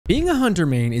Being a hunter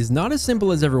main is not as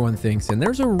simple as everyone thinks, and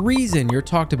there's a reason you're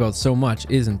talked about so much,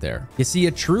 isn't there? You see,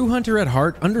 a true hunter at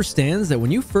heart understands that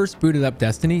when you first booted up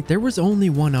Destiny, there was only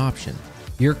one option.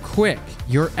 You're quick,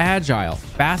 you're agile,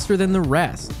 faster than the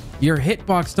rest. Your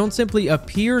hitbox don't simply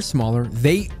appear smaller,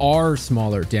 they are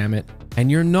smaller, damn it. And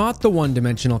you're not the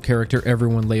one-dimensional character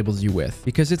everyone labels you with,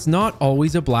 because it's not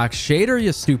always a black shader,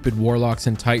 you stupid warlocks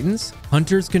and titans.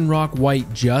 Hunters can rock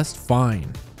white just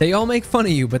fine. They all make fun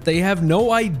of you, but they have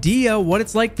no idea what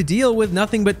it's like to deal with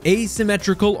nothing but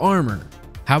asymmetrical armor.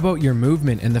 How about your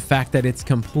movement and the fact that it's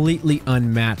completely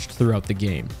unmatched throughout the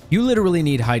game? You literally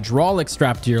need hydraulics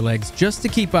strapped to your legs just to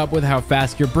keep up with how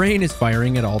fast your brain is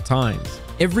firing at all times.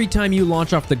 Every time you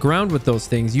launch off the ground with those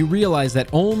things, you realize that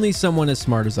only someone as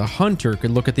smart as a hunter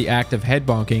could look at the act of head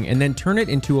bonking and then turn it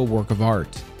into a work of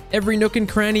art. Every nook and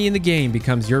cranny in the game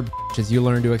becomes your bitch as you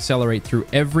learn to accelerate through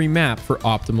every map for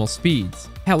optimal speeds.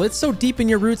 Hell, it's so deep in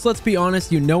your roots, let's be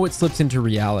honest, you know it slips into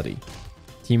reality.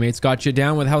 Teammates got you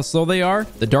down with how slow they are?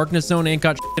 The darkness zone ain't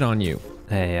got shit on you.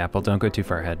 Hey, Apple, don't go too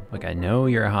far ahead. Look, I know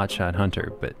you're a hotshot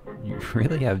hunter, but you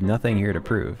really have nothing here to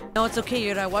prove. No, it's okay,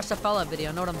 dude. I watched the Fallout video.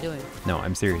 I know what I'm doing. No,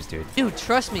 I'm serious, dude. Dude,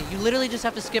 trust me. You literally just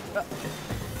have to skip...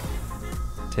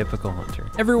 Typical hunter.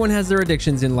 Everyone has their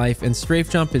addictions in life, and strafe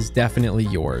jump is definitely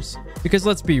yours. Because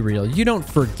let's be real, you don't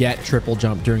forget triple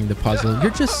jump during the puzzle.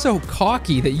 You're just so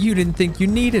cocky that you didn't think you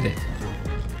needed it.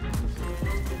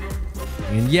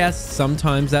 And yes,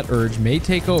 sometimes that urge may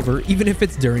take over, even if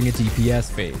it's during a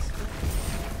DPS phase.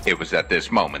 It was at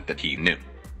this moment that he knew.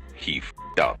 He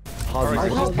f***ed up.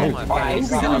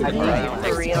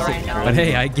 But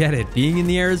hey, I get it. Being in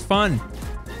the air is fun.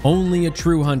 Only a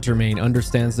true hunter main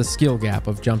understands the skill gap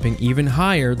of jumping even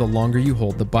higher the longer you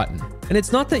hold the button. And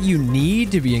it's not that you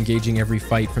need to be engaging every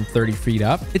fight from 30 feet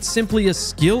up. It's simply a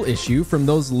skill issue from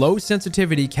those low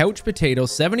sensitivity couch potato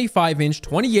 75-inch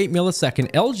 28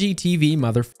 millisecond LG TV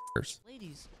motherfuckers.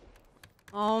 Ladies.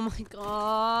 Oh my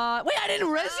god. Wait, I didn't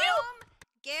res you?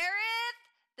 Gareth,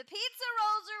 the pizza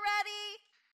rolls are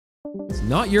ready. It's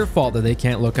not your fault that they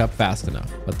can't look up fast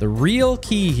enough, but the real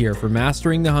key here for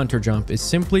mastering the hunter jump is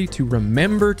simply to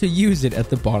remember to use it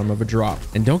at the bottom of a drop.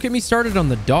 And don't get me started on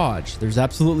the dodge. There's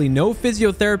absolutely no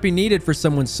physiotherapy needed for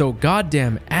someone so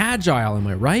goddamn agile, am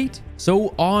I right?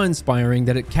 So awe-inspiring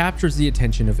that it captures the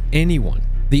attention of anyone.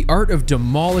 The art of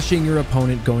demolishing your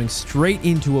opponent going straight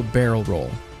into a barrel roll.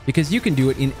 Because you can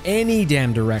do it in any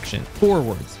damn direction.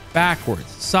 Forwards, backwards,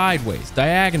 sideways,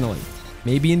 diagonally,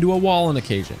 maybe into a wall on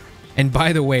occasion. And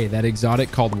by the way, that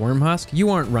exotic called Wormhusk, you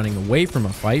aren't running away from a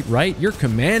fight, right? You're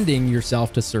commanding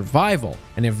yourself to survival.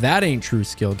 And if that ain't true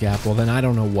skill gap, well then I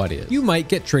don't know what is. You might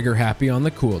get trigger happy on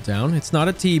the cooldown. It's not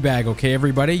a teabag, okay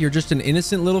everybody? You're just an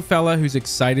innocent little fella who's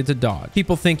excited to dodge.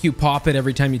 People think you pop it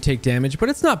every time you take damage, but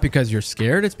it's not because you're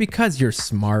scared, it's because you're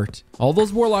smart. All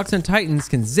those warlocks and titans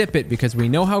can zip it because we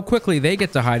know how quickly they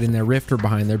get to hide in their rift or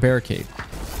behind their barricade.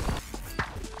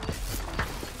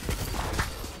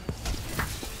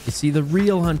 You see, the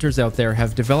real hunters out there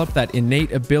have developed that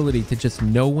innate ability to just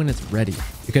know when it's ready.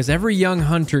 Because every young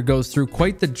hunter goes through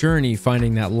quite the journey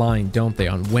finding that line, don't they,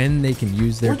 on when they can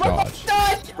use their dodge.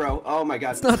 Bro, oh my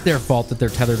god. It's not their fault that they're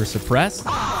tethered or suppressed.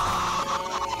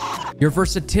 Your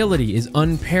versatility is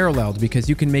unparalleled because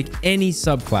you can make any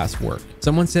subclass work.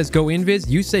 Someone says go invis,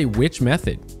 you say which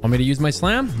method. Want me to use my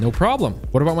slam? No problem.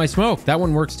 What about my smoke? That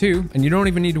one works too. And you don't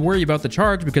even need to worry about the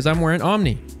charge because I'm wearing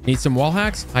Omni. Need some wall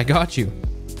hacks? I got you.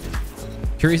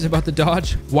 Curious about the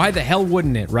dodge? Why the hell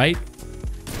wouldn't it, right?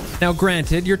 Now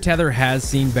granted, your tether has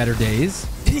seen better days.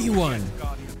 P1.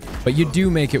 But you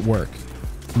do make it work.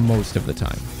 Most of the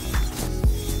time.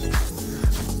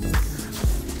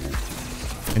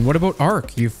 And what about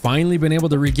Arc? You've finally been able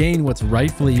to regain what's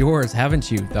rightfully yours,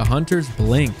 haven't you? The Hunter's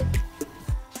Blink.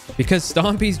 Because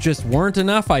Stompies just weren't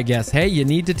enough, I guess. Hey, you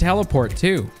need to teleport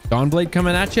too. Dawnblade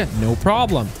coming at you? No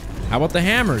problem. How about the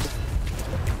hammers?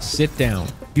 Sit down.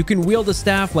 You can wield a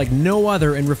staff like no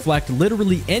other and reflect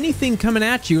literally anything coming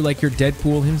at you like you're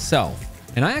Deadpool himself.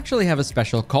 And I actually have a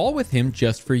special call with him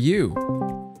just for you.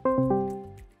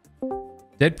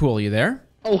 Deadpool, you there?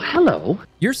 Oh, hello.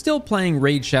 You're still playing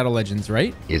Raid Shadow Legends,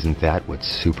 right? Isn't that what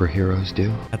superheroes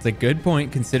do? That's a good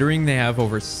point, considering they have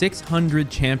over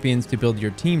 600 champions to build your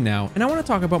team now. And I want to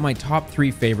talk about my top 3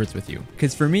 favorites with you.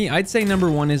 Because for me, I'd say number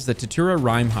 1 is the Tatura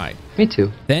Rhymehide. Me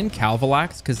too. Then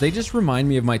Calvalax, because they just remind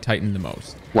me of my Titan the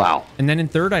most. Wow. And then in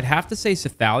third, I'd have to say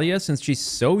Cythalia, since she's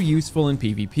so useful in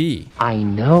PvP. I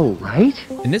know, right?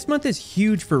 And this month is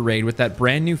huge for Raid with that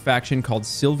brand new faction called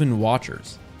Sylvan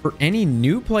Watchers. For any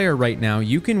new player right now,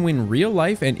 you can win real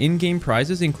life and in-game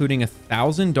prizes, including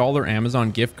 $1,000 Amazon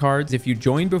gift cards if you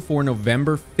join before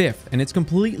November 5th, and it's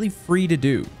completely free to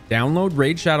do. Download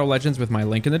Raid Shadow Legends with my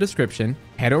link in the description,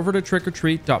 head over to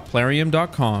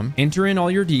trickortreat.plarium.com, enter in all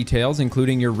your details,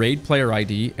 including your Raid player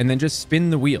ID, and then just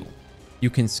spin the wheel. You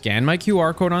can scan my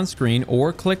QR code on screen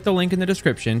or click the link in the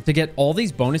description to get all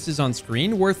these bonuses on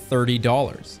screen worth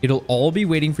 $30. It'll all be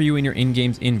waiting for you in your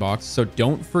in-game's inbox, so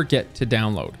don't forget to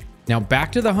download. Now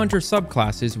back to the Hunter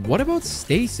subclasses, what about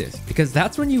Stasis? Because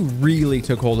that's when you really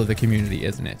took hold of the community,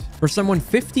 isn't it? For someone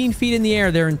 15 feet in the air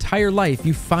their entire life,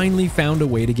 you finally found a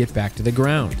way to get back to the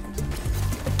ground.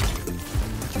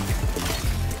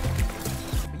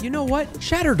 You know what?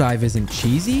 Shatter Dive isn't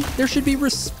cheesy. There should be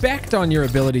respect on your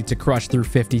ability to crush through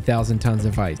 50,000 tons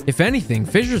of ice. If anything,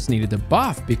 Fissures needed a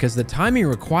buff because the timing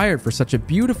required for such a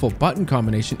beautiful button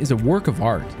combination is a work of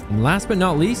art. And last but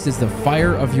not least is the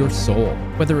fire of your soul.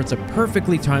 Whether it's a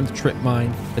perfectly timed trip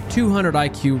mine, the 200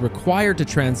 IQ required to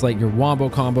translate your wombo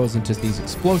combos into these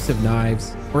explosive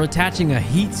knives, or attaching a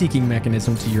heat-seeking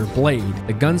mechanism to your blade,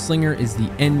 the Gunslinger is the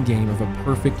end game of a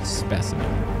perfect specimen.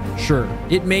 Sure,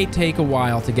 it may take a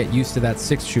while to get used to that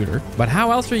 6-shooter, but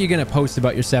how else are you going to post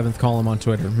about your 7th column on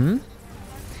Twitter,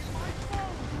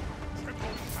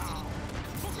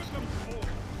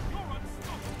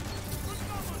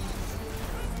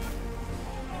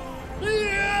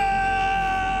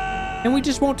 And we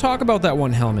just won't talk about that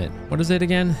one helmet. What is it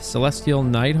again? Celestial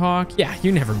Nighthawk? Yeah,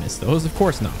 you never miss those. Of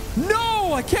course not. No!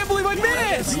 I can't believe I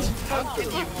missed!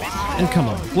 And come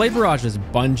on, Blade Barrage is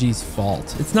Bungie's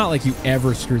fault. It's not like you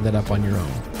ever screwed that up on your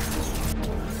own.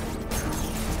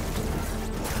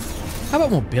 How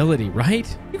about mobility, right?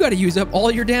 You gotta use up all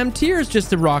your damn tiers just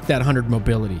to rock that 100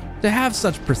 mobility. To have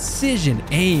such precision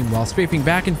aim while strafing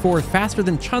back and forth faster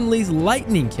than Chun-Li's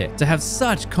lightning kick. To have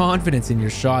such confidence in your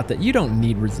shot that you don't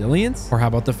need resilience. Or how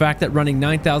about the fact that running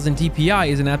 9,000 DPI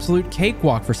is an absolute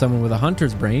cakewalk for someone with a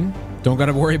hunter's brain? Don't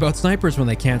gotta worry about snipers when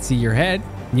they can't see your head.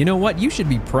 You know what? You should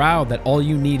be proud that all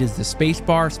you need is the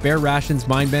spacebar, spare rations,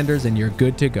 mindbenders, and you're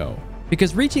good to go.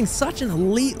 Because reaching such an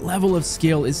elite level of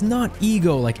skill is not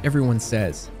ego like everyone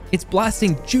says. It's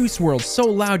blasting Juice WRLD so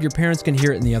loud your parents can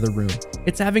hear it in the other room.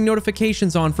 It's having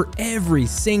notifications on for every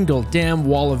single damn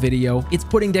wall of video. It's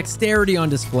putting dexterity on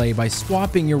display by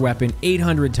swapping your weapon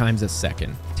 800 times a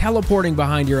second. Teleporting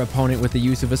behind your opponent with the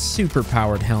use of a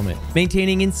super-powered helmet.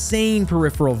 Maintaining insane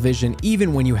peripheral vision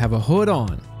even when you have a hood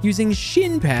on. Using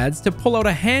shin pads to pull out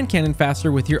a hand cannon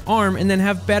faster with your arm and then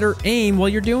have better aim while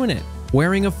you're doing it.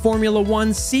 Wearing a Formula 1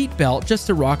 seatbelt just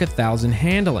to rock 1,000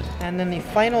 handling. And then the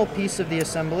final piece of the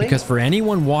assembly. Because for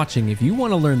anyone watching, if you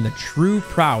want to learn the true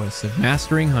prowess of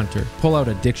mastering Hunter, pull out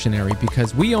a dictionary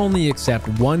because we only accept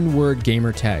one-word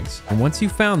gamer tags. And once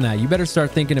you've found that, you better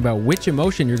start thinking about which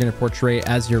emotion you're going to portray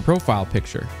as your profile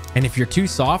picture. And if you're too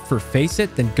soft for Face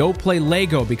It, then go play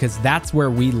Lego because that's where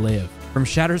we live. From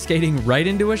shatter skating right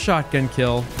into a shotgun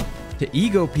kill, to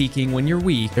ego peeking when you're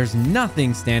weak, there's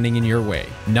nothing standing in your way.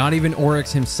 Not even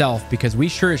Oryx himself, because we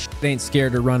sure as shit ain't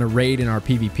scared to run a raid in our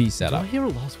PvP setup. Did I hear a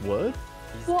lost word?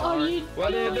 What are you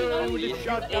doing with a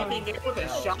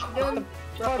shotgun?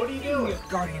 What are you doing?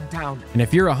 Guardian down. And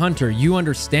if you're a hunter, you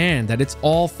understand that it's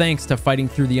all thanks to fighting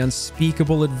through the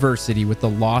unspeakable adversity with the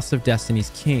loss of Destiny's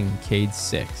king, Cade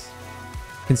 6.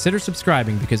 Consider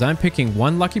subscribing because I'm picking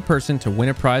one lucky person to win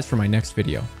a prize for my next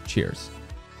video. Cheers.